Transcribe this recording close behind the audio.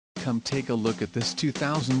Come take a look at this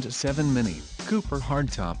 2007 Mini Cooper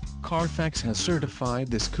Hardtop. Carfax has certified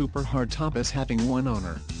this Cooper Hardtop as having one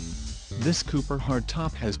owner. This Cooper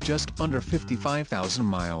Hardtop has just under 55,000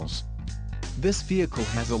 miles. This vehicle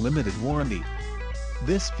has a limited warranty.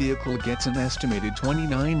 This vehicle gets an estimated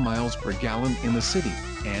 29 miles per gallon in the city,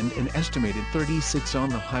 and an estimated 36 on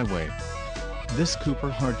the highway. This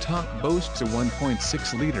Cooper Hardtop boasts a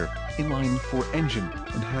 1.6-liter inline-4 engine,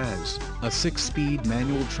 and has a 6-speed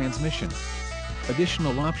manual transmission.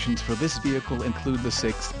 Additional options for this vehicle include the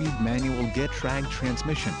 6-speed manual Getrag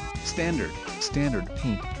transmission, standard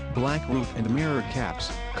paint, black roof and mirror caps,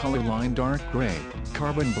 color line dark gray,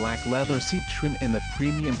 carbon black leather seat trim and the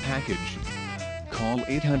premium package. Call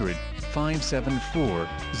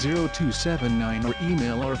 800-574-0279 or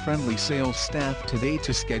email our friendly sales staff today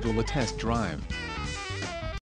to schedule a test drive.